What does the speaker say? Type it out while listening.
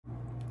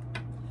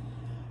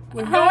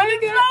We're going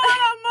to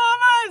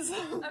mamas!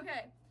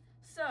 Okay,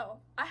 so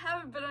I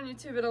haven't been on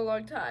YouTube in a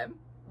long time,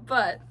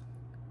 but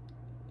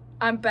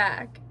I'm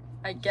back,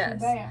 I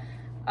guess.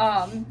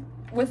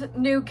 With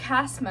new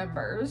cast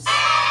members.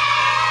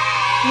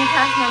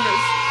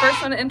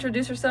 First one to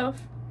introduce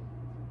yourself.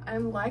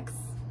 I'm Lex.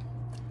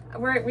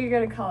 We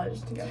go to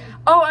college together.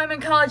 Oh, I'm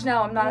in college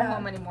now. I'm not at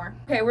home anymore.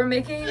 Okay, we're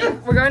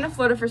going to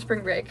Florida for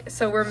spring break.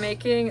 So we're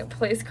making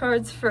place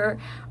cards for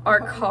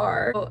our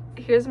car. So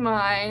here's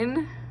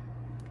mine.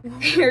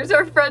 Here's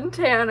our friend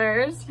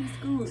Tanner's.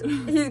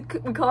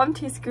 T-Scoot. We call him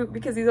T-Scoot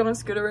because he's on a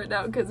scooter right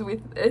now because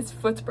his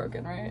foot's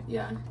broken, right?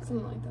 Yeah,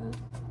 something like that.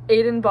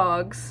 Aiden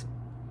Boggs.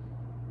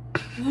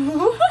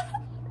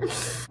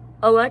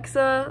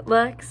 Alexa,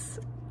 Lex.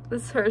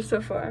 This is hers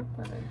so far.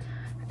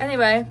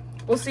 Anyway,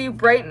 we'll see you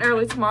bright and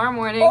early tomorrow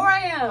morning. 4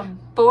 a.m.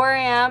 4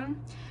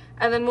 a.m.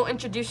 And then we'll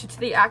introduce you to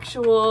the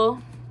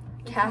actual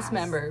cast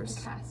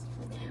members.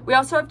 We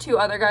also have 2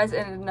 other guys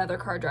in another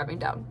car driving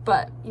down,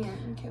 but Ian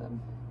and Caleb.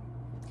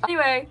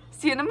 Anyway,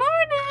 see you in the morning.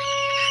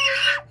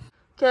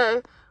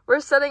 Okay, we're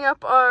setting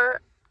up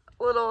our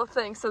little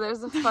thing. So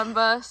there's the fun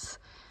bus,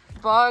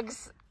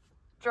 Boggs,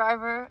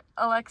 driver,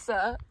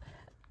 Alexa,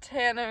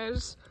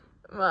 Tanner's,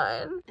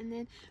 mine. And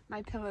then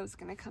my pillow's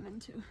gonna come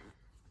in too.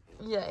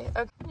 Yay.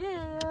 Okay.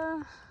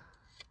 Yeah.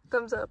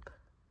 Thumbs up.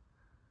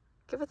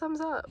 Give a thumbs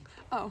up.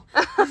 Oh.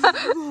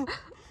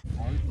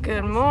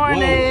 Good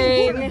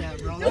morning.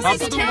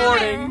 Top of the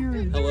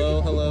morning.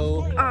 Hello,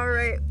 hello. All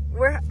right.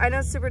 I know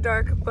it's super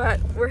dark,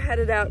 but we're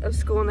headed out of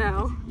school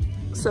now.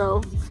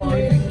 So.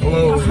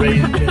 Hello,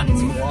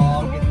 Raiden's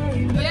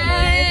vlog.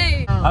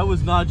 Yay! I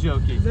was not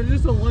joking. Is it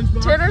just a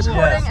lunchbox? Tanner's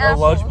hoarding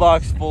apples. A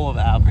lunchbox full of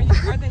apples.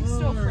 Are they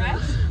still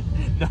fresh?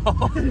 No.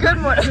 Good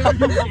morning.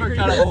 They're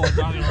kind of old,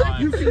 not gonna lie.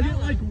 You can get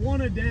like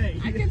one a day.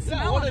 I can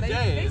smell one them. a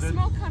day. They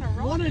smell kind of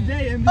raw. One a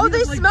day. And Oh,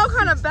 they smell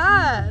kind of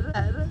bad.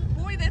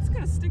 Boy, that's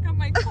gonna stick on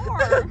my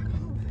car.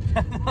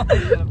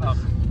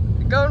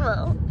 Going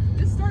well.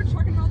 Just start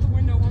chucking out the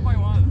window one by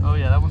one. Oh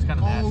yeah, that one's kind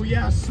of nasty. Oh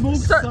yeah, smoke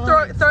Throw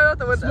signs. it out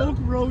the window. Smoke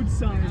road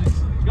signs.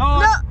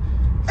 Gone. No!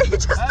 He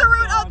just That's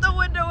threw it out gone. the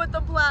window with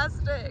the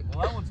plastic.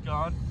 Well, that one's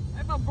gone.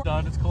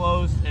 Done. It's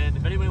closed. And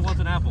if anybody wants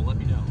an apple, let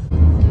me know.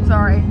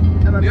 Sorry.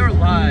 We are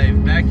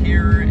live back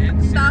here in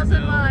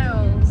 1,000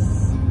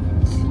 miles.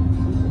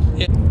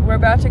 We're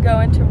about to go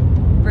into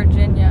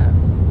Virginia.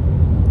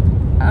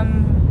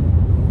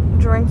 I'm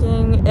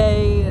drinking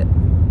a...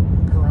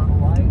 Corona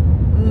Light.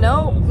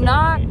 No,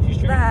 not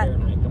that.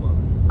 Come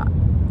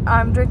on.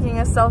 I'm drinking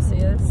a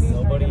Celsius.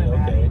 Nobody?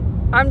 Okay.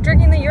 I'm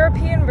drinking the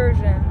European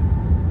version.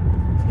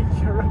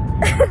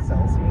 European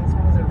Celsius.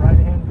 What is it?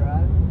 Right-hand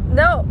drive.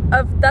 No,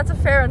 that's a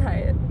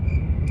Fahrenheit.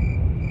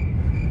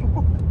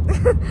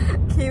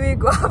 Kiwi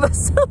guava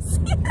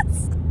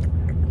Celsius.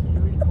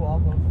 Kiwi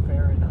guava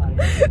Fahrenheit.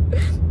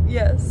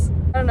 Yes.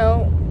 I don't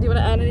know. Do you want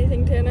to add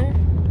anything, Tanner?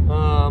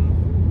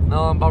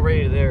 No, I'm about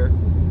ready there.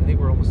 I think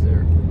we're almost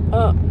there.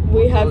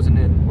 We have Closing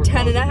in. We're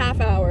 10 and a closing half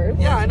hours.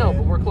 in. Yeah, I know,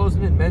 but we're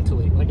closing in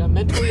mentally. Like, I'm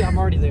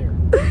already there.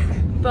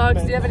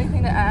 Boggs, do you have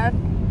anything to add?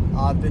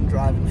 I've been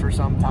driving for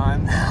some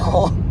time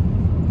now.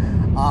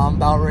 I'm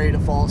about ready to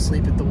fall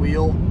asleep at the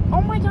wheel.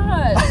 Oh my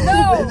god,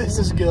 no! This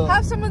is good.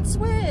 Have someone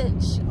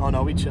switch. Oh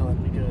no, we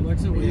chilling. We good.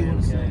 Alexa, what do you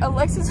want to say?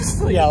 Alexa's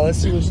asleep. Yeah, let's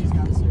see what she's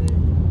got to say.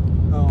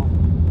 Oh.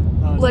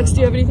 Lex,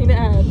 do you have anything to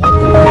add?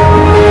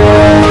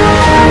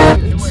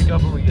 You wake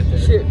up when we get there.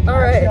 Shoot,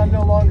 alright. I'm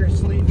no longer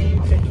sleepy.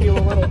 Tequila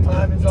little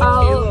time is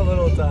all. Tequila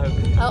little time.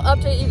 I'll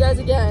update you guys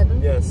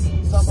again. Yes.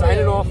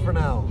 Signing off for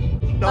now.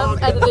 I'm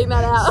editing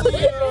that out. To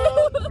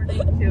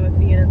at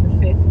the end of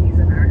the 50s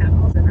in our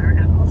house.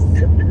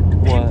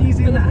 What? 50s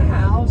in the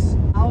house.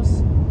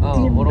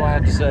 Oh, what do I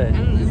have to say?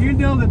 You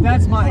know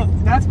that's my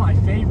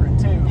favorite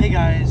too. Hey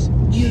guys,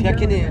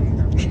 checking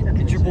in.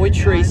 It's your boy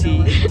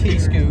Tracy,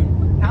 T-Scoot.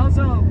 How's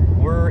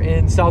We're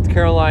in South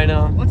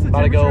Carolina. What's the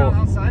about to go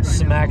temperature outside right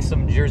smack now?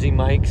 some Jersey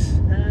Mikes.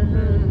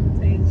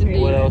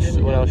 What else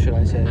should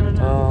I say?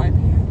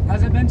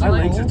 has it been too My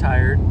legs cold? are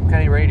tired. I'm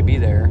kind of ready to be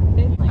there.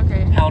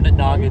 Okay. Pound it,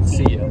 noggin,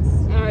 see ya.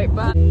 Alright,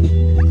 bye.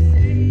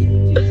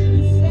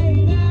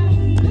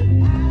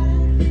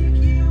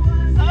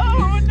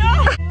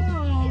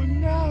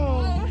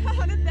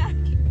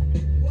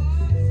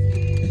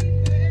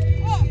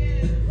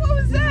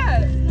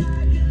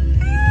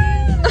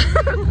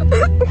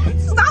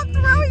 Stop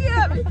throwing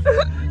him!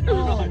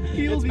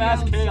 It's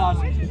mass chaos.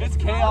 It's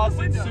chaos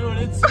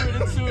ensuing.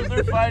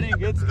 They're fighting.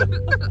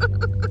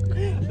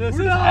 This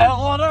is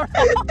hell on earth.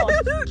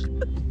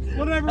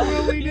 Whatever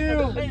will we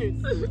do?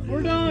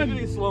 We're done. You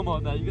gotta get slow-mo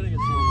on that. You gotta get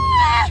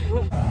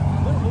slow-mo.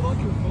 Hold on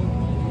to your phone.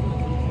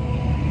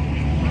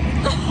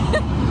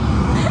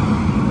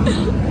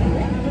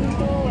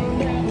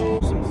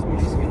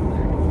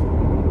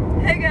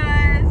 Hey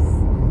guys,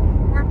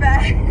 we're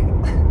back.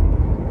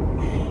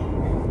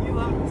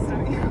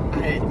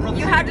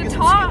 You had to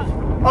talk.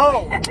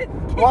 Oh,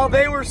 while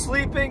they were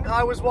sleeping,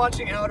 I was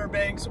watching Outer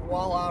Banks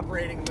while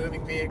operating a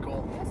moving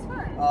vehicle. That's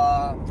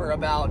fun. For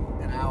about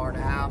an hour and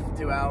a half,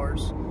 2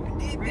 hours.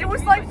 It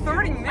was like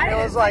 30 minutes. It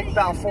was like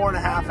about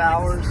 4.5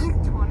 hours.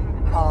 20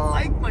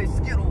 like my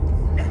Skittles.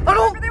 I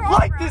don't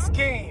like this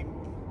game.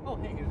 Oh,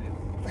 hang it in.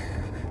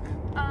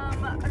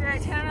 Okay,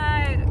 Tanner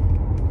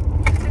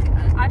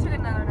and I took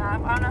another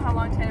nap. I don't know how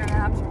long Tanner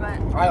napped, but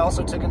I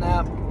also took a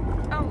nap.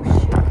 oh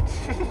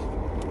shit.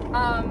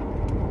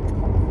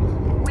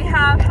 We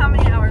have how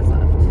many hours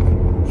left?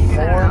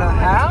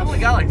 4.5? We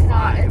got like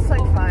 5. It's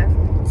like 5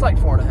 It's like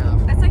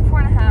 4.5. It's like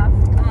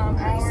 4.5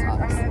 hours. hours.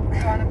 I'm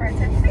gonna go on the bright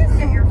side. Please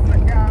get your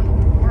foot down,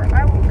 or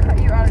I will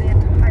cut you out of the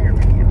entire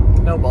video.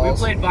 No We balls.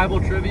 played Bible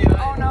trivia.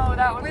 Oh no,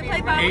 that would We be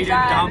played really Aiden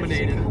bad.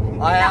 dominated.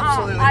 I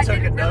absolutely I took a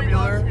did really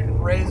well, W-er, too.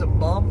 raise a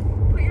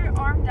bump. Put your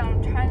arm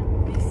down, try to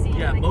be seen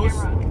Yeah, in the most.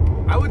 camera.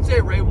 I would say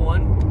Ray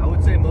won. I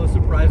would say most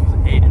surprised was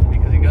Aiden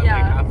because he got Yeah.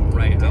 like half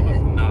right. I was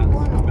not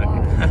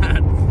expecting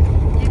that.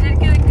 You did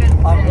get a good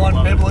On fit.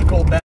 one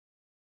biblical bet.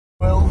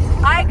 Will.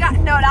 I got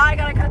no. Now I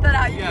gotta cut that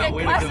out. You Yeah, can't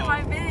way to cuss go. in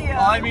my video.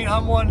 I mean,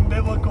 I'm one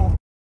biblical.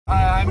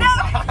 I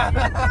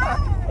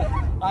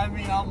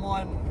mean, I'm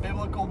one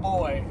biblical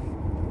boy.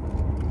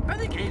 I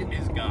think Aiden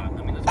is God.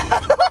 I mean,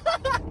 that's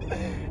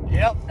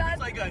Yep. it's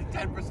like a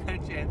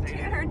 10% chance Aiden.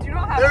 Tanner, do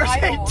not have There's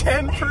idols. a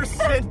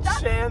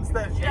 10% chance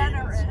that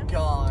Generous. Aiden's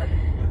God.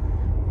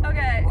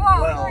 Okay.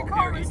 Whoa, Well, my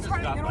car Here, was he's trying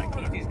to got get like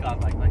over. he's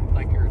got like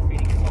you're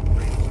feeding yourself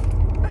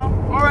praise.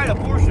 All right,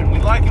 abortion. We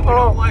like it. We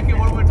don't like it.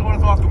 What do we want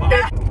to talk about?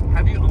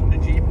 Have you owned a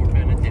Jeep or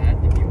been a dad?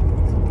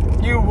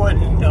 You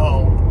wouldn't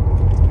know.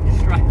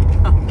 Just try it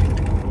out.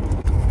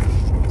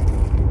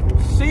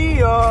 See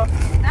ya.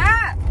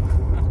 Ah!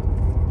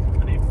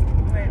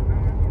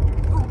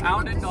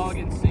 Pounded dog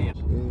and see it.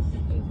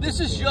 This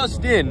is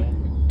just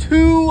in.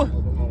 Two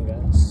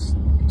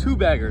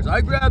baggers.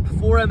 I grabbed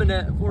 4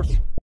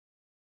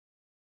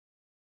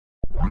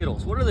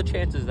 Skittles. What are the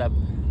chances that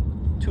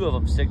 2 of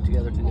them stick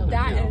together?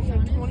 That is a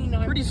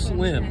 29%. pretty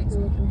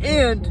slim.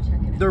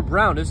 And they're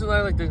brown. Isn't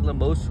that like the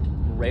most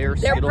rare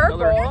They're Skittle purple.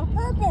 color? They're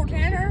purple,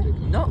 Tanner.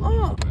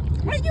 No.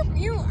 Are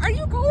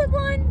you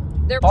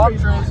colorblind? They're Palm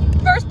trees.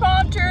 First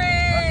palm trees.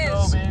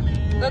 Let's go,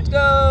 baby. Let's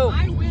go.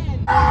 I win.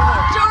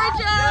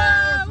 Georgia.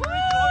 Yes,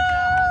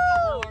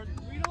 Woo!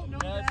 We don't know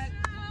that.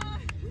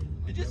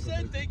 It just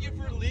said thank you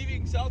for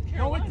leaving South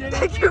Carolina.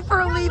 Thank you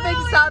for leaving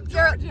South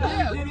Carolina.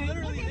 Yeah, we're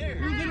literally there.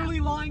 You're literally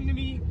lying to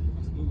me.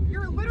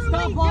 You're literally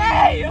Stop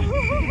gay.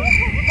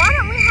 Why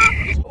don't we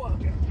have?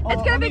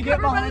 It's gonna be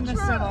get covered by behind the the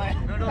truck.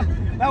 semi. No.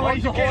 That way Honk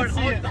you the can't horn,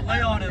 see honk it. the-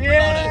 Lay on it.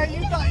 Yeah,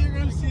 you thought you were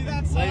gonna see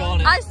that Lay side.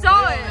 on it. I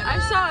saw it.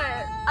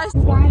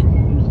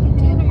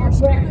 Tanner, you're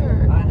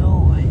scared. I know.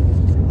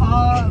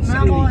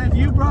 Mama, if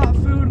you brought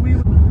food, we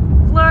would.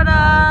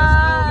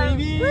 Florida.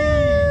 baby.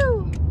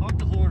 Woo! Honk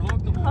the horn.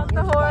 Honk the horn. Honk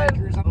the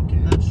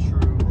horn. That's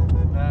true.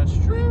 That's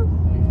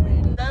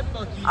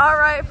true. All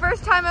right,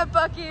 first time at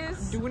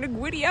Buc-ee's. Doing a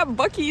gwitty at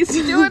Buc-ee's.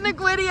 Doing the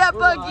gwitty at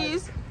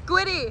Buc-ee's.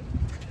 Gwitty.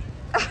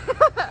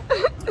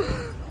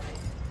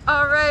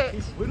 All right.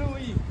 When are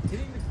we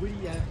hitting the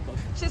gwitty at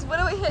She's what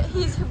do we hit?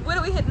 He's what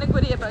do we hitting the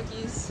gwitty at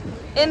Buc-ee's?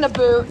 In the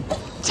boot.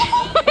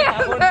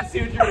 I wanted to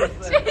see what you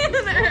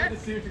were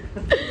saying.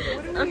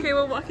 Okay,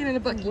 we're walking into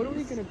Buc-ee's. What are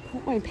we gonna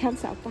put my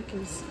pants out,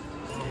 Buc-ee's?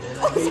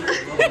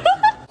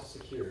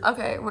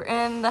 Okay, we're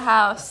in the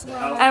house,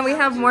 and we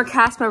have more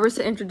cast members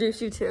to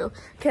introduce you to.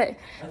 Okay,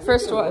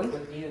 first one.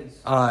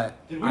 I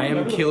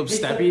am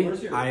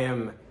calebsteppey. I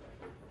am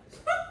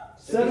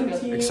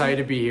excited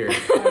to be here.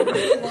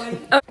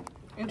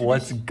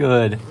 What's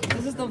good?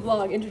 This is the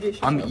vlog. Introduce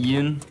yourself. I'm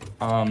Ian.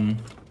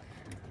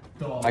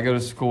 I go to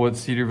school at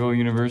Cedarville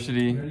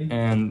University,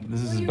 and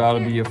this is about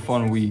to be a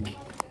fun week.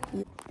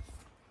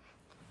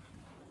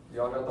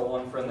 Y'all got the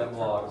one friend that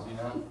vlogs, you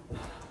know?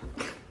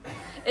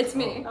 It's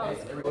me.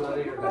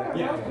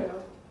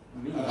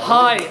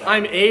 Hi,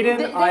 I'm Aiden.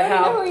 They I already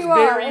know have who you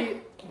very. are.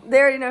 They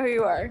already know who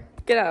you are.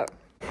 Get out.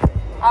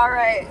 All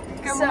right.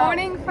 Good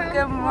morning from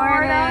Good Florida.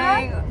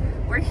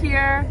 morning. We're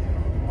here.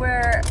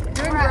 We're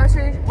doing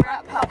groceries. We're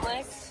at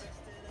Publix.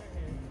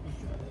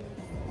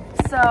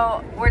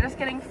 So we're just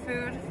getting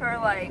food for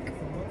like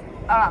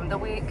the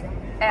week,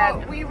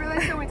 and We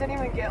realized that we didn't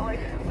even get like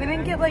we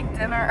didn't get like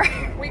dinner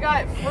we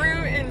got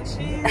fruit and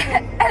cheese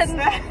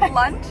and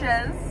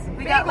lunches.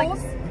 We got like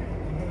bagels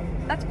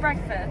that's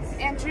breakfast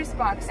and juice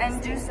boxes.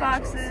 and juice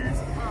boxes.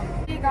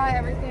 We got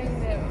everything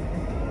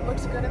that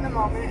looks good in the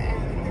moment,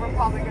 and we're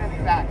probably gonna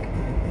be back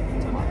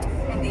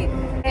tomorrow. Indeed.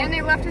 And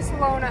they left us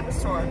alone at the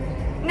store.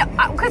 No,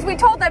 because we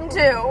told them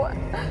to.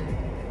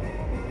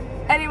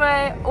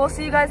 Anyway, we'll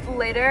see you guys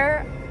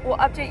later. We'll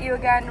update you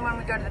again when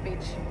we go to the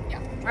beach. Yeah.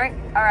 Right?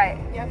 All right.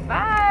 Yep.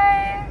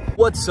 Bye.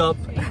 What's up?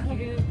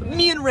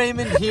 Me and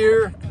Raymond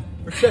here.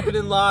 We're checking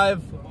in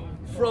live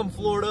from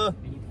Florida.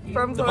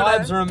 From The Florida.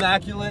 vibes are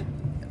immaculate.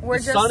 We're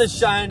The sun is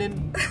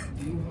shining.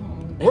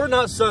 We're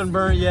not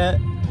sunburned yet.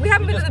 We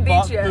haven't been to the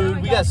Bought beach yet.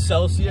 food. We got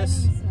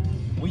Celsius.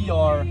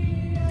 We're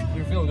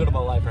feeling good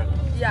about life right now.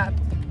 Yeah.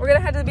 We're gonna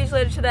head to the beach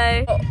later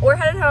today. We're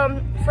headed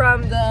home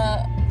from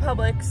the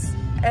Publix,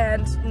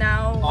 and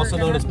now Also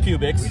we're known as gonna...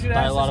 pubics should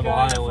by a ask lot of this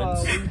guy if,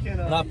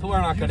 Ohioans.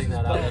 We're not cutting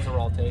that out. That's a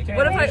raw take.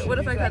 What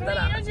if I cut that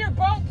out? Use your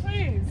boat,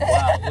 please.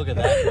 Wow, look at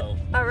that though.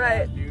 All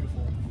right.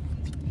 Beautiful.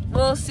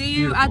 We'll see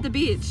you at the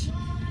beach.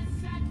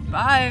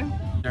 Bye.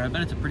 I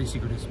bet it's a pretty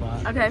secretive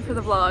spot. Okay, for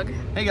the vlog.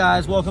 Hey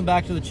guys, welcome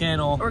back to the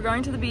channel. We're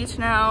going to the beach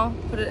now.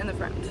 Put it in the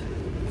front.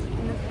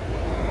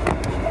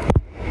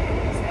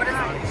 What is it?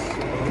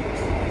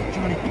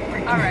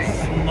 Alright.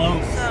 So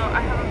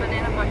I have a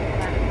banana bucket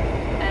hat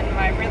and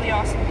my really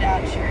awesome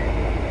dad shirt.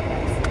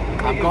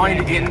 I'm going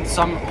to get in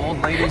some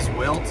old lady's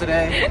will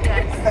today.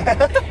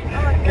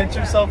 Get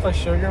yourself a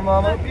sugar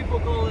mama.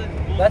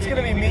 That's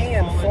gonna be me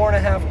in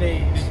 4.5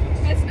 days.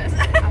 Business.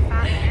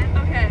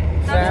 Okay,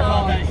 that's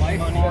all.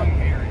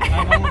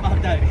 I'm all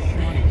about that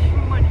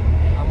money.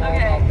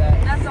 Okay,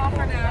 that's all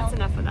for now. That's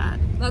enough of that.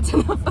 That's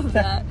enough of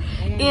that.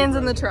 Ian's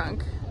in the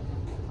trunk.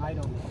 I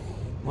don't know.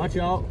 Watch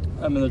out.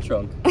 I'm in the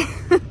trunk.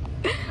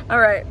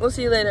 Alright, we'll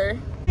see you later.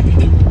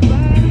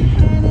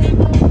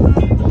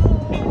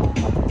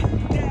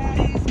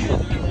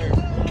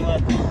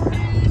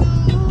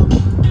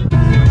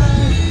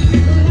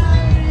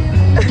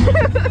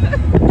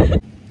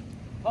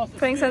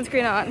 Putting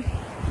sunscreen on.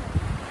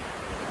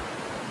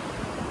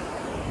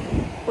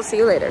 We'll see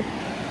you later.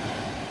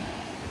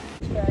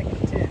 Back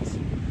in tits.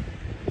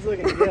 He's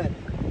looking good.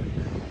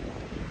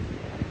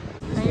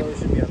 This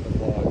should be on the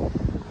vlog.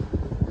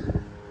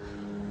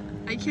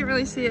 I can't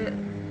really see it.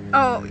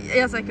 Oh,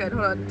 yes I could.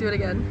 Hold on, do it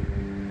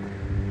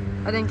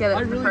again. I didn't get it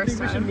I the really first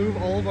think we time. should move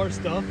all of our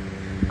stuff.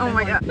 Oh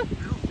my god.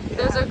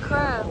 There's a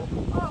crab.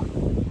 How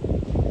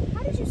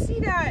did you see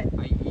that?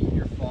 I eat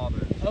your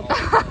father. Okay,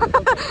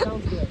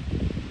 sounds good.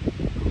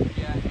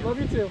 Love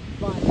you too.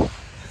 Bye.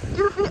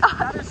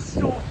 That is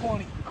so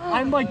funny.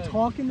 I'm like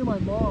talking to my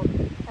mom,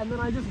 and then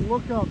I just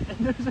look up, and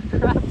there's a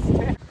crab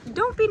stand.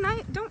 Don't be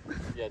nice. Don't.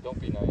 Yeah, don't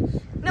be nice.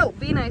 No,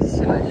 be nice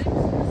to it.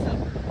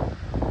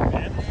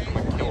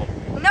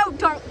 No,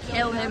 don't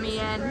kill him,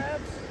 Ian.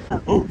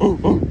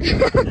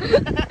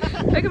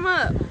 Pick him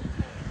up.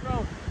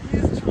 Bro, he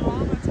is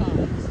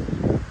traumatized.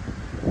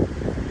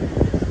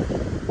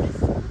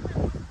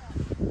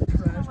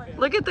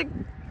 Look at the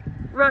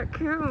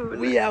raccoon.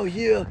 We out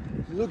here.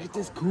 Look at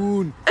this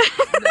coon.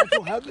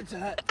 Natural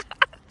habitat.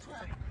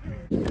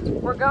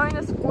 We're going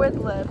to Squid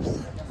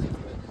Lips.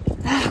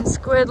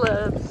 Squid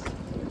Lips.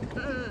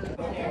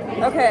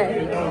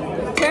 Okay,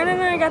 Tanner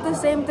and I got the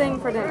same thing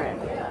for dinner.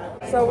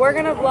 So we're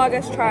gonna vlog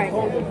us trying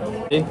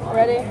it.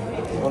 Ready?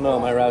 Oh no,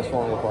 my wrap's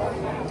falling apart.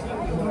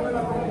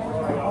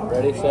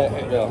 Ready,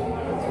 set, go.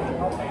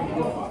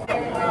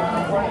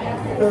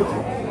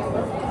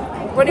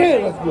 What do you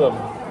think? That's good.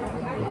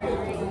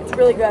 It's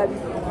really good.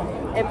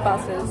 It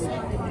busses.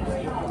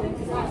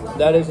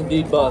 That is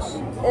indeed bus.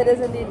 It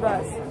is indeed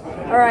bus.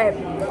 Alright,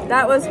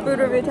 that was food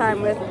review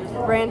time with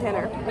Ray and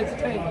Tanner.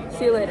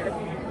 See you later.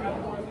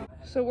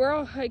 So we're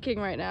all hiking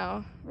right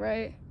now,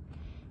 right?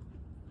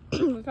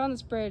 We found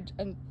this bridge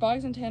and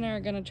Boggs and Tanner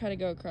are gonna try to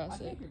go across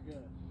it.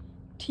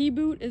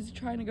 T-Boot is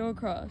trying to go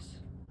across.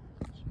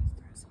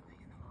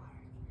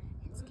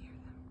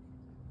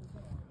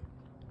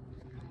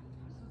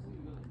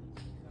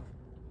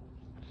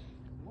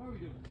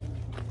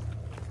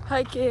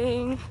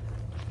 Hiking.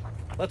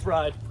 Let's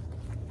ride.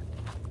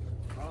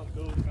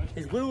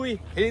 He's literally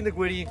hitting the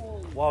gwitty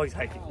while he's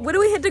hiking. What do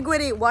we hit the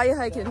gwitty? Why are you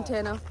hiking,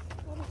 Tanner?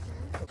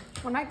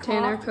 When I coughed,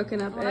 Tanner cooking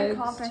up eggs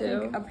I too.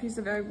 think a piece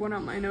of egg went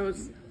up my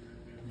nose.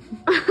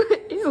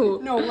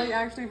 Ew. No, like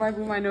actually, if I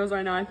blew my nose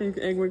right now, I think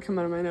the egg would come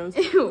out of my nose.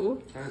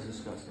 Ew. That is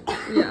disgusting.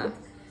 Yeah.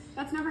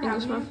 That's never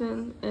English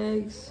happened. muffin,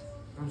 eggs.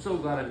 I'm so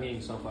glad I'm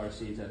eating sunflower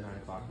seeds at 9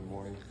 o'clock in the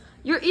morning.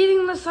 You're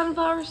eating the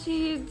sunflower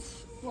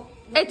seeds.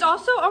 It's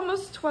also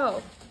almost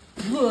 12.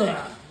 Bro,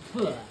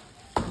 you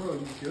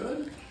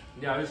good?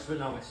 Yeah, I just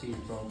spitting out my seeds,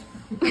 bro.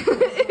 Ew.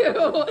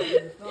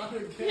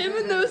 Him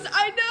and those,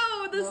 I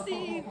know, the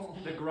seeds.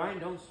 The grind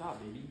don't stop,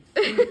 baby.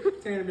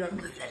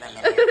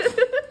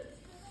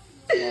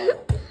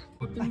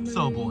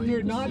 So boy.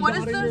 Dude, not What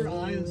is dotting this? your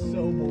I is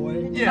so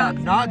boy. Yeah,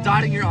 not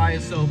dotting your I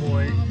is so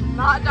boy.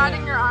 Not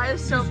dotting your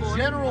eyes, so boy.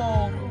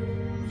 General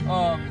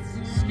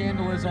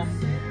scandalism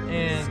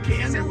and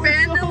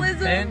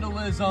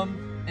vandalism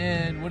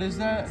and what is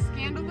that?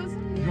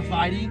 Scandalism?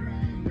 Graffiti.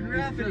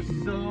 It's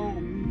just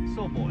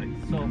so boy.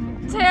 So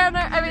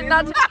Tanner, I mean,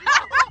 not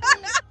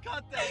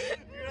cut that.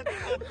 You're gonna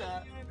cut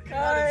that.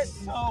 That is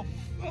so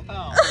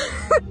foul.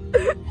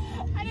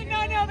 I did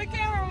not know the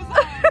camera was on.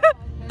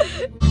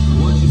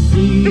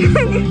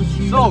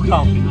 So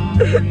comfy.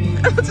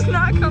 it's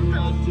not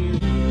comfortable.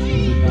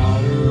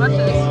 Watch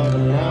this.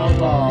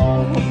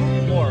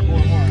 More.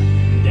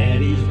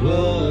 Daddy's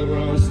blood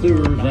runs through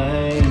her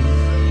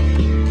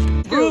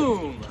veins.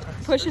 Boom.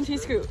 Push and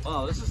T-scoot.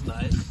 Oh, this is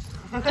nice.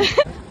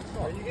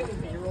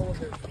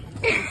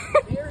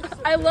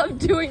 I love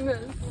doing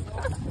this.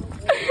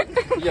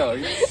 Yo,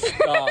 you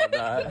stop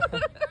that.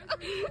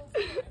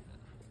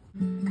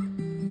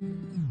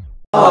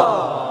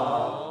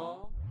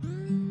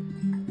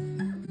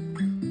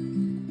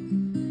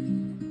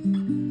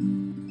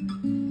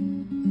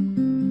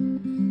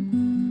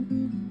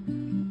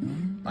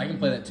 I can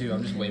play that too.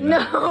 I'm just way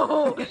back.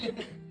 No.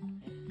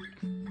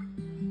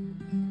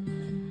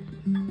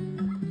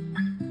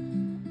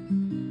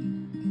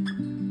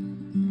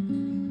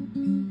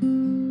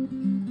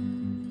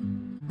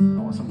 I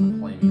want some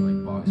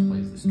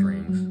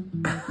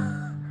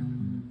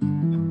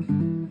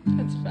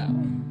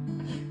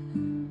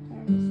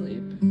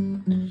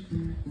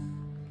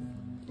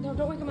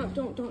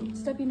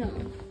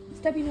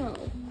Steppy, no.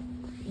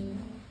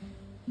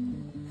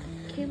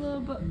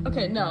 Caleb.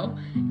 Okay, no.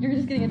 You're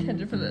just getting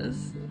attention for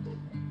this.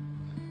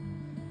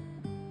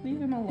 Leave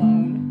him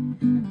alone.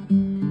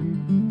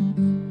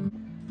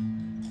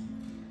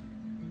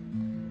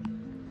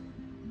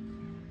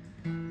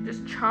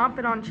 Just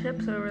chomping on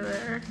chips over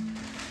there.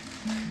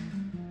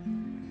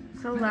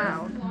 So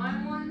loud.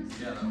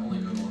 Yeah, the only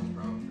good ones,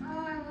 bro. Oh,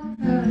 I love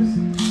those.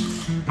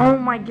 Oh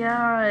my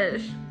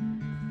gosh.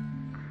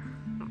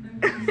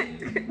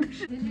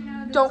 Did you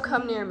know that Don't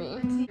come near me.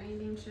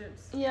 eating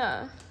chips?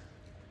 Yeah.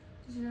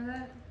 Did you know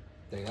that?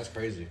 Dang, that's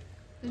crazy.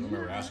 I don't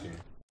remember asking.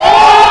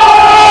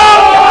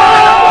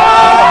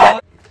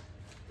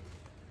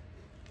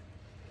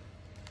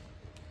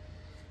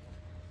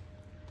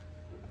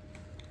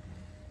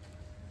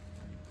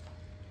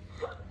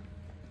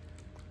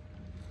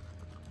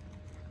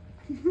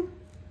 Ew.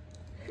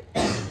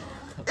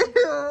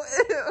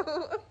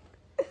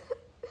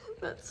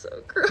 That's so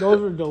gross.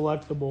 Those are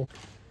delectable.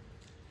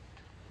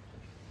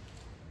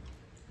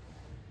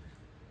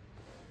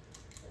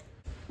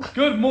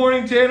 Good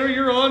morning, Tanner.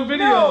 You're on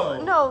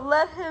video. No,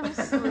 let him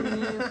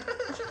sleep.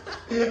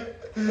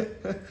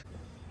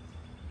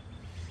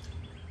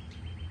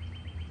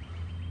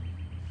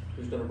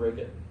 Who's gonna break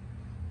it?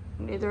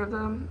 Neither of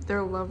them.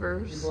 They're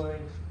lovers. I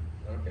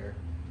don't care.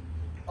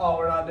 Oh,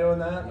 we're not doing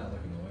that? I'm not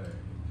looking away.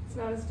 It's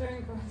not a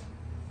staring contest.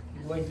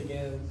 You blinked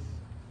again.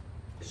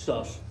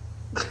 Sus.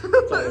 That's all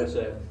I'm gonna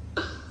say.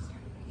 I'm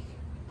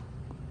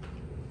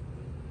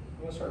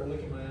gonna start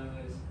licking my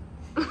eyes.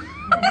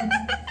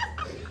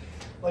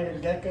 Like a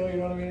gecko, you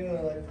know what I mean?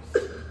 They're like...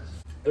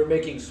 They're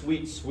making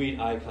sweet, sweet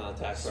eye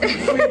contact.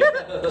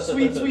 Right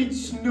sweet, sweet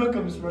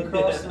snookums from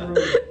across the room.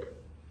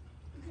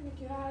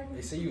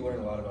 They say you learn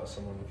a lot about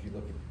someone if you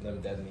look at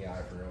them dead in the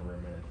eye for over a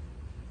minute.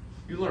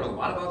 You learn a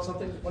lot about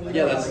something?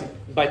 Yeah, that's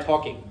by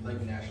talking.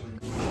 Like naturally.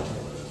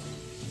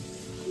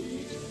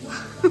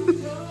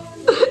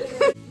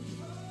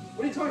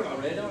 What are you talking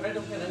about, Ray? I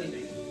don't get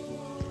anything.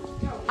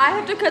 I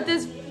have to cut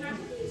this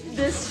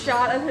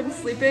shot of him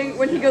sleeping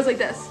when he goes like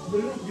this.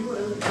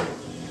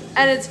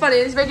 And it's funny,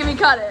 it's making me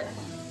cut it.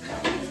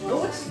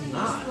 No, it's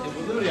not. It was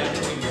literally, I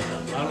didn't even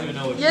know. I don't even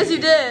know what Yes, you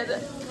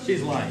did.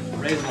 She's lying.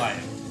 Ray's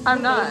lying.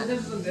 I'm not. Ray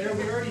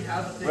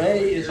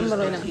is just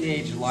a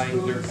teenage lying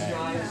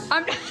dirtbag.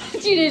 I'm not a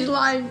teenage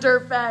lying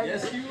dirtbag.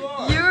 Yes, you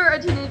are. You're a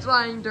teenage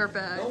lying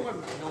dirtbag. No,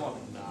 I'm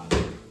not.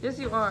 Yes,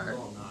 you are.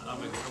 No, I'm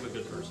not. I'm a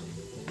good person.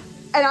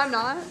 And I'm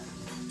not.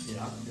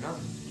 Yeah, you're not.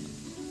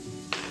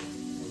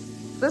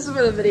 This is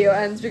where the video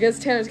ends because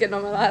Tanner's getting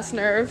on my last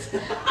nerve.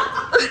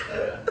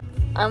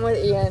 I'm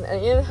with Ian,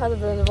 and Ian hasn't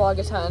been in the vlog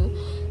a ton,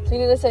 so you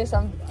need to say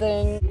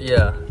something.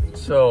 Yeah,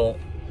 so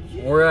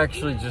we're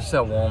actually just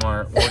at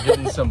Walmart. We're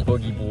getting some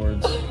boogie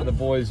boards. The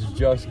boys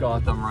just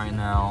got them right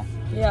now.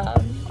 Yeah.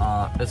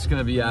 It's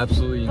gonna be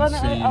absolutely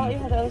insane. I'll let you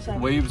have the other side.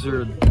 Waves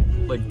are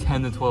like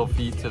 10 to 12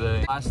 feet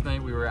today. Last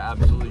night we were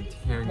absolutely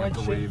tearing up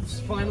the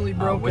waves. Finally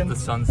broken. With the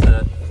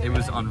sunset. It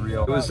was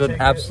unreal. It was an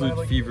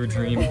absolute fever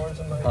dream.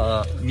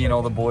 Me and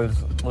all the boys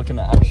looking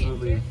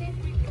absolutely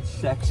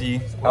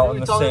sexy out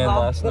in the sand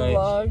last night.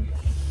 Vlog.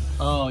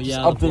 Oh, yeah.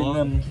 Updating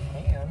them.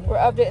 We're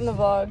updating the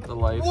vlog. The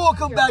life.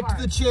 Welcome back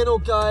to the channel,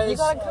 guys.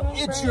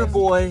 It's your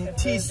boy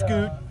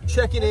T-Scoot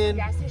checking in.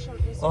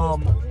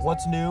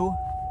 What's new?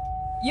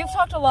 You've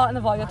talked a lot in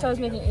the vlog. That's why I was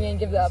making Ian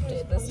give the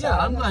update this time. Yeah,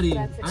 I'm glad he.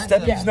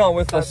 Steppy's not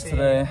with us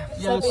today.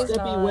 Yeah, Steppy's Steppy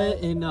not.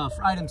 went and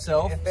fried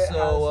himself.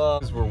 So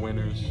Because we're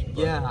winners.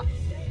 yeah.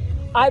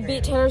 I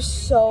beat Tanner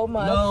so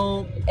much.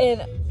 No.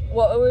 In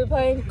what were we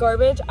playing?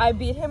 Garbage. I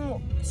beat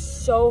him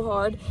so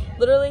hard.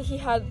 Literally, he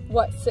had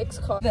what, 6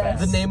 cards.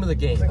 The name of the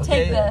game. Okay?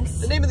 Take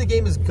this. The name of the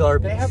game is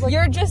garbage.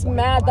 You're just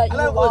mad that you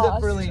I wasn't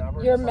lost. really-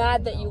 You're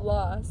mad that you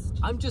lost.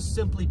 I'm just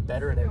simply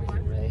better at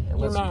everything, Ray. And You're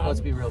let's, mad. let's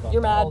be real about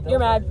You're that. mad. You're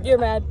mad. You're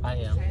mad. I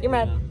am. You're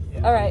mad.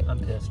 Yeah. All right. I'm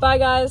pissed. Bye,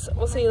 guys.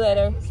 We'll see you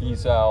later.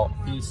 Peace out.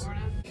 Peace.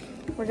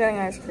 We're getting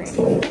ice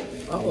cream.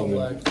 Oh,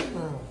 Lex.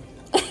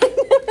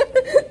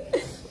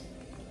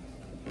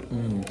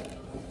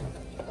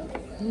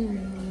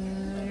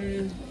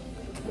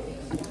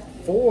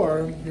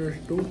 Four? You're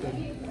stupid.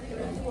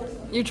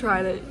 You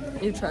tried it.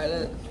 You tried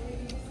it.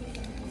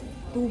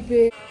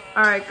 Stupid.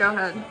 All right, go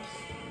ahead.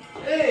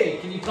 Hey,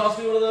 can you toss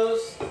me one of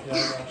those?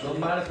 Yeah, don't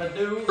mind if I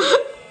do.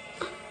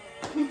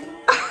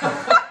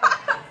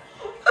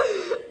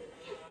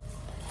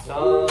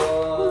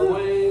 Some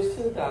ways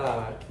to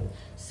die.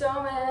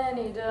 So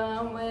many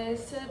dumb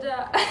ways to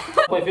die.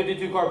 Play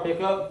 52 car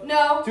pickup.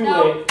 No. Too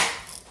no. late.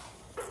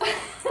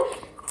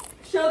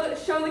 Show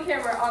the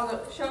camera on the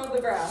show the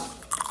ground.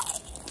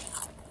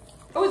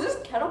 Oh, is this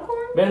kettle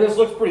corn? Man, this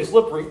looks pretty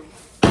slippery.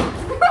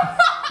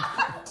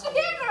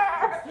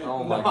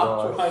 Oh my I'm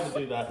god. not trying to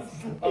do that.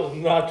 I was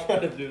not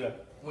trying to do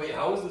that. Wait,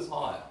 how is this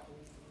hot?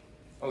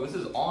 Oh, this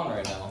is on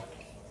right now.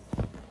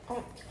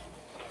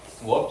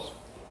 Whoops.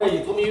 Hey,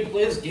 you told me you'd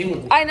play this game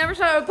with me. I never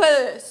thought I would play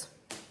this.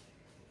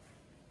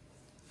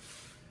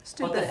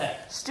 Stupid. What the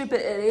heck? Stupid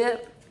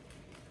idiot.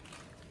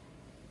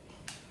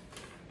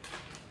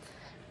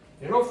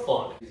 You're no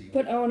fun.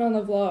 Put Owen on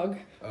the vlog.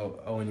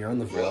 Oh, and you're on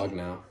the vlog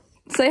now.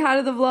 Say hi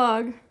to the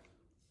vlog.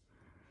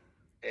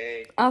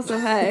 Hey. Also,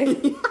 hey.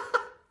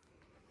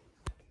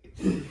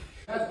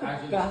 That's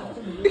actually not.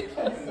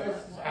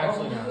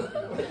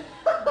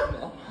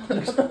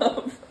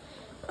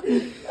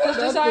 Does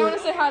Josiah want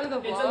to say hi to the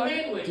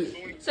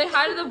vlog? Say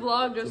hi to the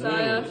vlog,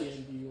 Josiah.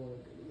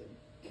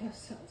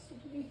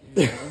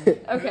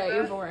 Okay,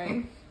 you're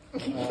boring.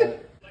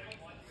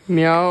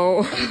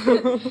 Meow.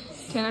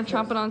 Tanner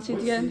chomping on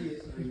seats again.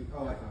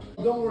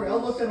 Don't worry, I'll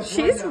look at him.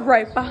 She's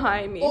right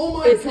behind me. Oh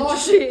my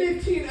gosh, she?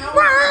 15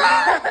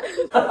 hours.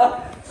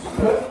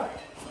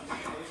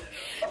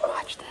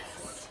 Watch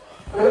this.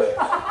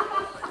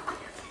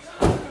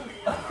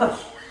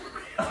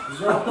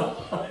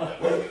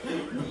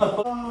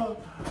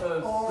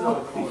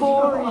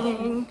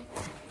 Boring.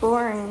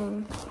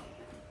 Boring.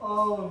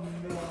 Oh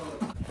no.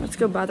 Let's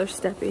go bother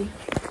Steppy.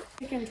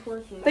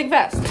 Think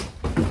fast.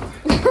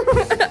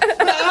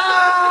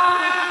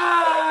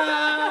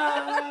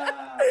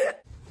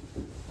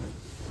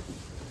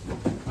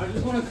 I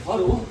just want to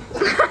cuddle.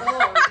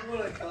 Oh, you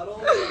want to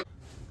cuddle?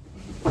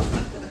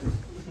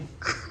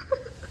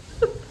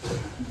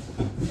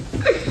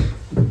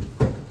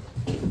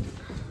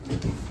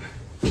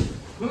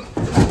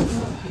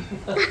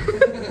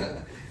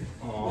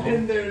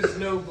 And there's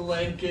no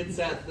blankets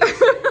at the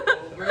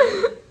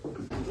table.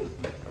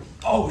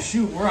 Oh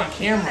shoot, we're on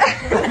camera.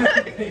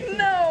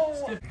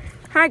 No.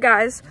 Hi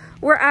guys,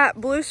 we're at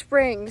Blue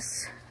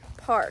Springs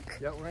Park.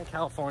 Yeah, we're in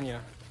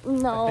California.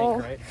 No.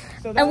 I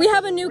think, right? And we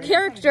have a new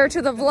character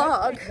to the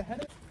vlog.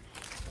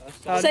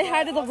 Say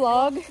hi to the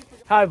vlog.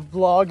 Hi,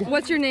 vlog.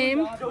 What's your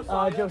name?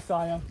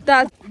 Josiah.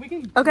 That's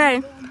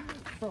okay.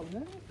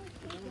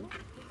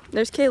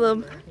 There's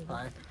Caleb.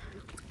 Hi.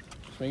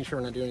 Just making sure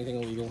we're not doing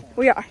anything illegal.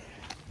 We are.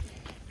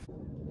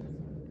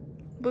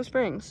 Blue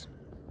Springs.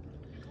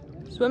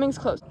 Swimming's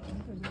closed.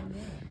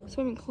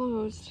 Swimming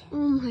closed. Oh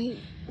my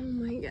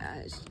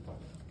gosh.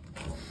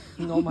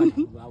 Oh my,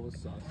 that was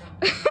sus.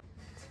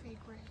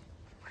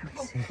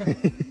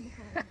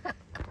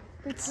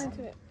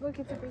 Look,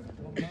 it's over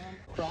there.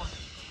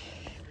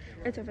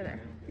 It's over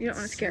there. You don't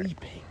want to scare it.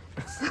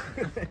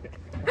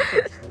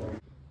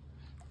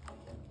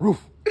 Roof.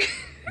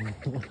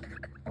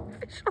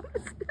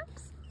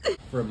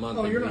 For a month.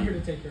 Oh, you're not here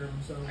to take care of him,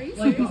 so. Are you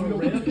like,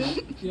 serious?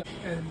 Yeah,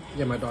 and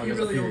Yeah, my dog you has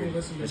really a only period,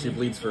 listen to and she me.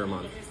 bleeds for a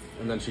month,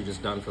 and then she's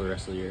just done for the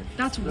rest of the year.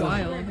 That's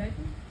wild.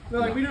 no,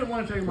 like, we didn't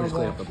want to take him We on just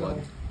clean walk, up the so.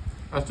 blood.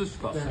 That's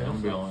disgusting.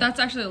 I'm being honest. That's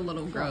actually a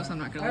little gross, I'm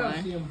not I gonna don't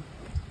lie. see him.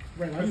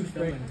 Right, I was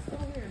filming.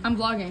 I'm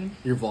vlogging.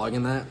 You're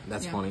vlogging that?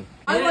 That's Yeah. funny.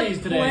 I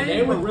like today,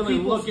 they were really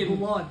looking.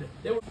 blood.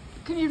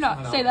 Can you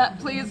not say that,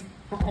 please?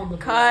 On the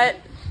Cut.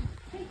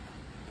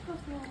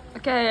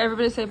 Okay,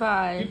 everybody say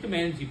bye. Keep the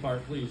manatee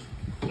part, please.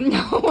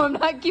 No, I'm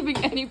not keeping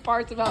any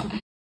parts about.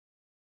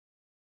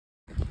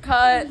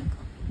 Cut.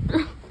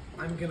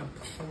 I'm gonna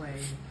play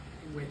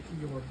with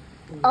your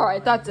blood.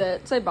 Alright, that's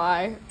it. Say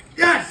bye.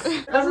 Yes!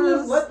 Give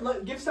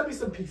Steppy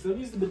some peace. Let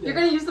me use the bidet. You're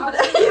gonna use the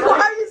bidet. Why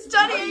are you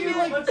studying me?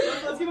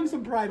 Let's give him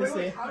some privacy.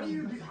 Wait, how do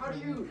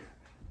you?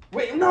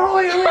 Wait, no,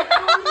 wait.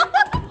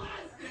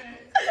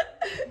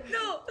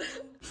 No.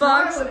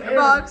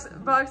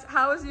 Box,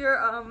 how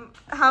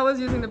was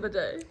using the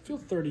bidet? I feel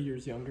 30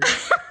 years younger.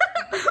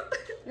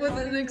 Was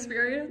it an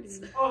experience?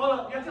 Oh, hold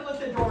on. You have to lift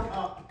the door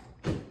up.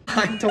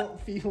 I don't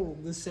feel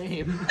the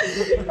same.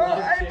 Oh,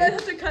 I might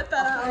have to cut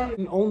that out. I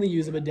can only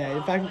use a bidet.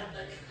 In fact,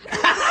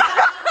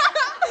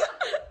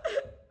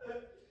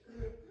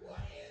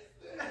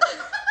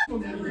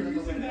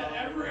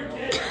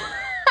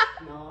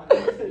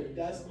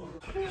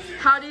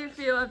 How do you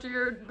feel after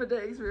your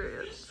bidet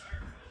experience?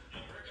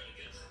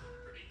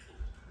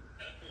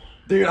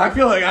 Dude, I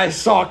feel like I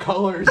saw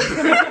colors.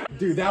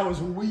 Dude, that was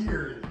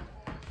weird.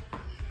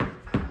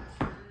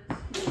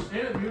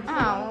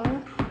 Ow.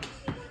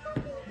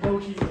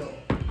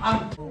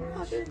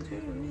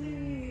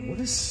 What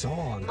is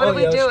song? What are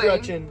we doing?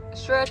 Stretching.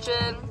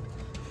 Stretching.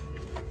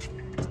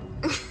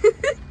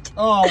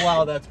 Oh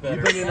wow, that's better.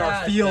 You're bringing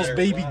our feels,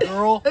 baby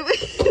girl.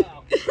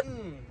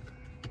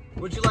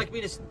 Would you like me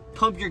to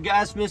pump your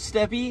gas, Miss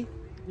Steppy?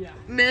 yeah.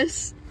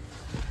 Miss.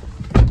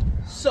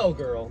 So,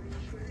 girl.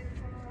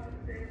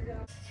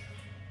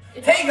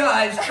 Hey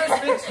guys, Chris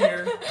Fix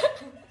here.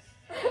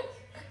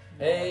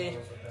 Hey,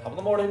 top of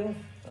the morning.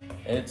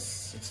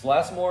 It's the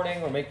last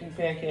morning. We're making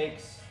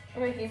pancakes.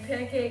 We're making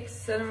pancakes,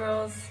 cinnamon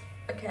rolls,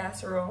 a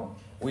casserole.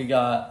 We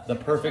got the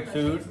perfect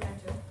food.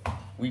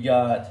 We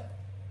got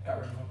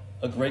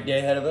a great day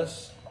ahead of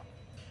us.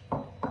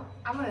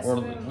 I'm gonna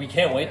swim. We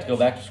can't wait to go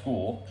back to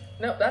school.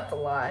 Nope, that's a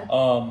lie.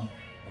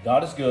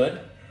 God is good.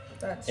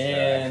 That's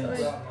And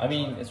true, I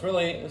mean, it's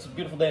a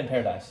beautiful day in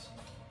paradise.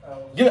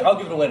 I'll give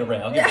it away to Ray.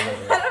 I'll give it away to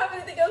Ray. I don't have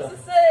anything else to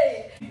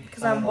say.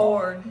 Because I'm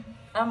bored.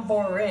 I'm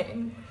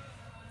boring.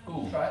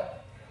 Ooh.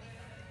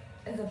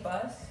 Is a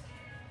bus?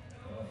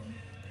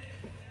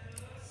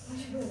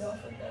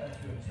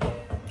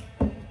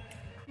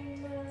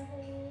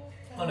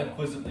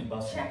 Unequivocally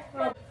busted.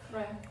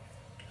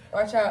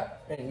 Watch out.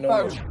 Ain't no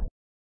Bugs. Whoa,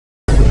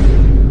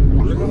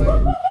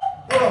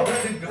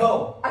 where did it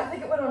go? I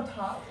think it went on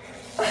top.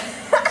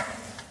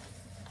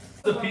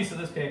 a piece of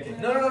this pancake.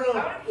 No. I want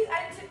a piece.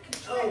 I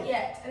didn't try it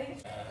yet. I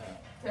think.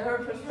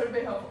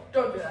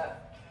 Don't do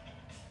that.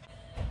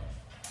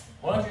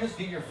 Why don't you just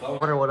get your phone? I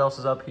wonder what else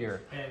is up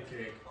here.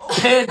 Pancake.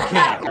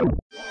 Pancake!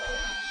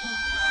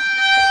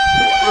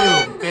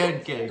 Boom,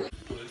 pancake.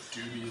 What a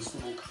dubious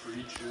little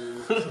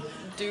creature.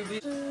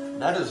 Doobie.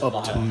 That is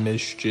Up to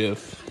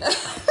mischief.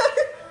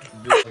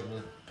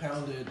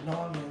 Pounded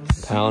noggin.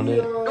 Pound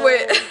it.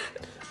 Wait.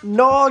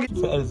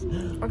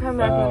 Noggin! We're coming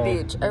back from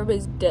the beach.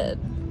 Everybody's dead.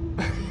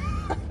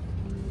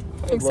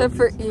 Except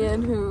for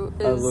Ian, who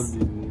is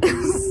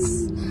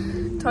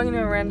talking to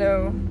a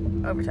rando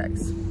over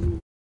text.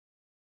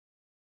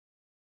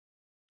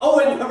 Oh,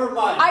 wait, never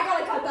mind. I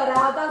gotta cut that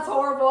out. That's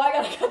horrible. I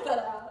gotta cut that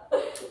out.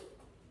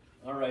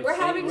 All right. We're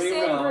having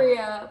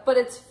sangria, but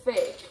it's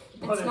fake.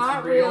 It's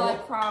not real, I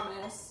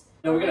promise.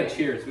 No, we gotta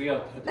cheers. We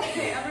got.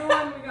 Okay,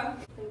 everyone, we got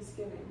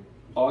Thanksgiving.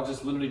 Oh,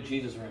 just literally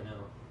Jesus right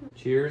now.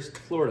 Cheers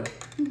to Florida.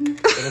 Been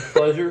a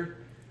pleasure.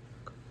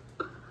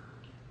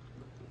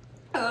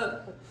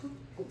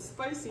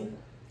 Spicy.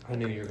 I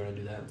knew you were gonna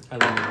do that. I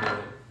love you for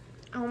it.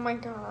 Oh my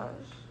gosh.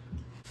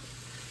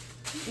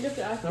 You have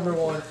to ask Number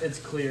 1, it's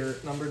clear.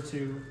 Number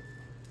 2,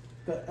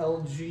 the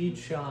LG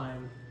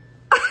chime.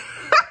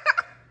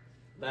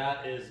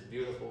 That is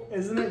beautiful.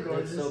 Isn't it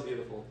gorgeous? It's so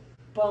beautiful.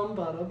 Bum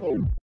bada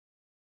boom.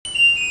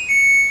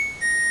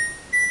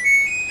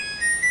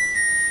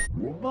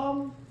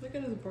 Bum. Look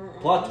at his burnt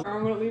Plot. arm.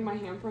 I'm gonna leave my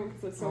handprint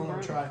because it's so I'm gonna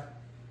burnt. try.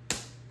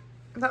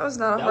 That was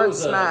not a That hard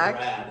was smack.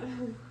 rad.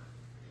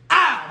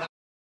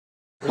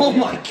 Oh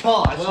my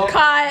gosh. Well,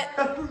 Cut!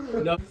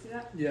 no.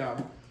 Yeah.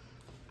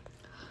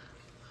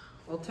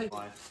 I'll take.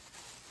 I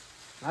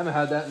haven't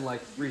had that in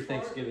like 3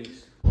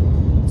 Thanksgivings.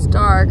 It's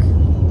dark.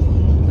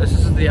 This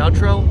is the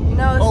outro?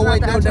 No, this Oh, is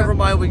wait, not the no, outro. never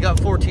mind. We got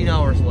 14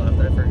 hours left.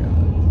 I forgot.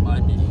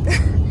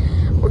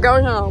 We're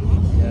going home.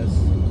 Yes.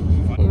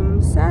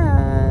 I'm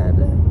sad.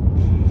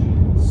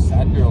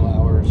 Sad girl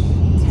hours.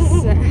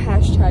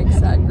 Hashtag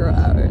sad girl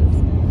hours.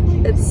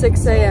 It's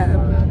 6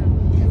 a.m.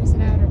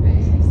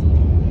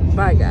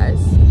 Bye, guys.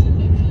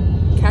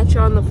 Catch you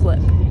on the flip.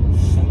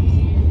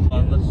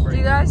 Do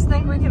you guys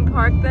think we can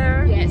park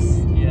there? Yes.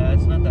 Yeah,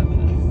 it's not that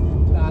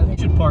bad. You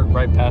should park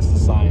right past the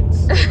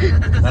signs.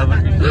 That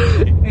would be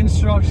great.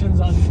 Instructions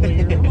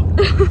unclear.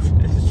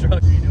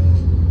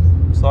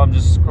 So I'm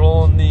just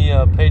scrolling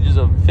the pages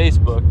of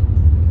Facebook.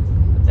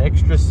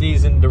 Extra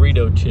season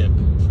Dorito chip.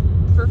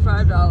 For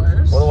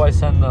 $5. What do I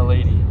send the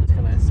lady? What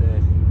can I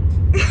say?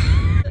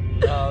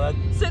 No,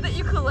 Say that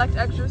you collect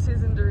extra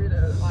season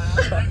Doritos.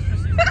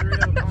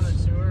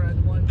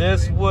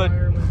 This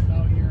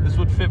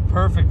would fit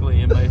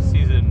perfectly in my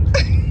season.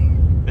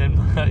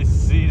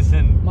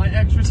 My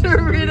extra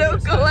Dorito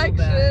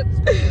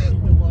collection.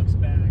 Deluxe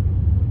bag.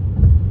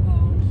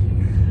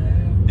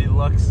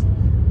 Deluxe.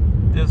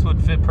 This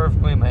would fit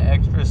perfectly in my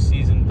extra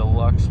season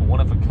deluxe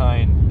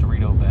one-of-a-kind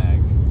Dorito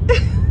bag.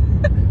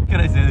 Can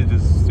I say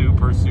this just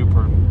super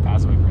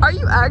passive aggressive? Are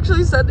you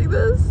actually sending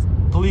this?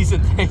 Please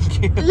and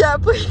thank you. Yeah,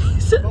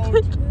 please.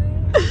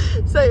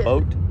 Say it.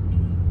 Boat.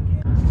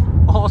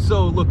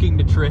 Also looking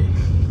to trade.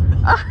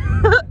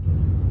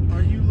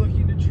 Are you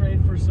looking to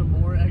trade for some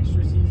more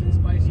extra season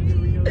spicy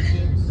Dorito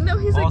chips? No,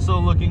 he's like, Also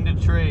looking to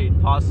trade.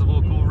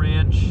 Possible Cool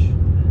Ranch.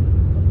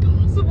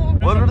 possible.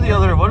 What are the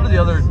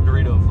other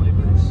Dorito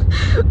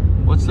flavors?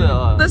 What's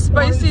The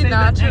spicy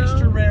nacho. The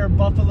extra rare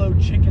buffalo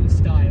chicken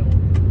style,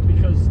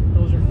 because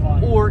those are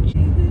fun. or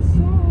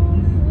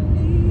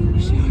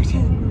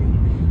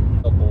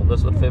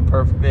this would fit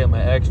perfectly in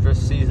my extra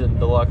season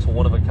deluxe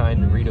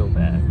one-of-a-kind Dorito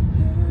bag.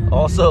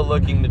 Also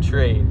looking to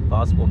trade.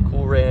 Possible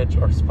Cool Ranch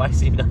or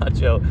spicy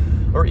nacho,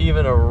 or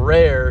even a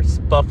rare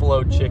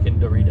buffalo chicken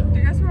Dorito. Do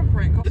you guys want a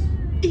prank?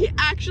 He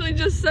actually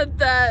just said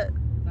that.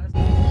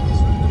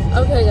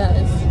 Okay,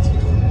 guys.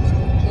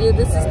 Yeah,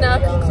 this is now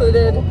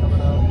concluded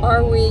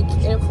our week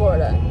in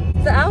Florida.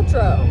 It's the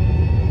outro.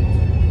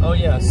 Oh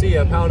yeah, see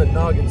ya, pounded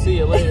noggin. See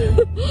you later.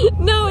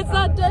 No, it's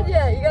not done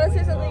yet. You gotta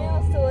say something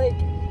else to like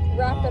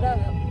wrap it up.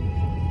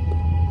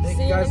 Thank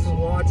you guys for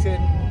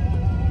watching.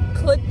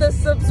 Click the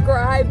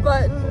subscribe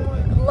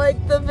button, like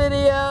the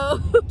video.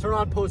 Turn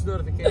on post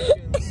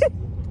notifications.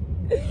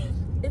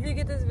 If you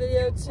get this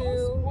video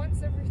to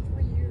Once every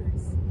 3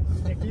 years.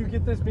 If you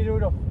get this video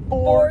to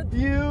 4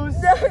 views,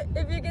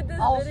 if you get this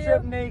I'll video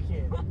strip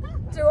naked.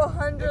 to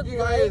 100 If you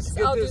guys likes,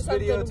 get I'll do this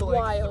video something to like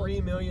wild.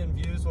 3 million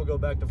views, we'll go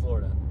back to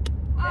Florida.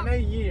 In a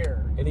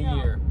year. In a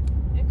year.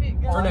 If it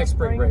For next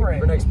spring break.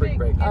 For next spring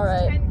break. All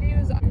right. 10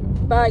 views.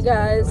 Bye,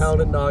 guys.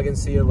 Pounded noggin.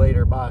 See you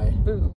later. Bye. Boo.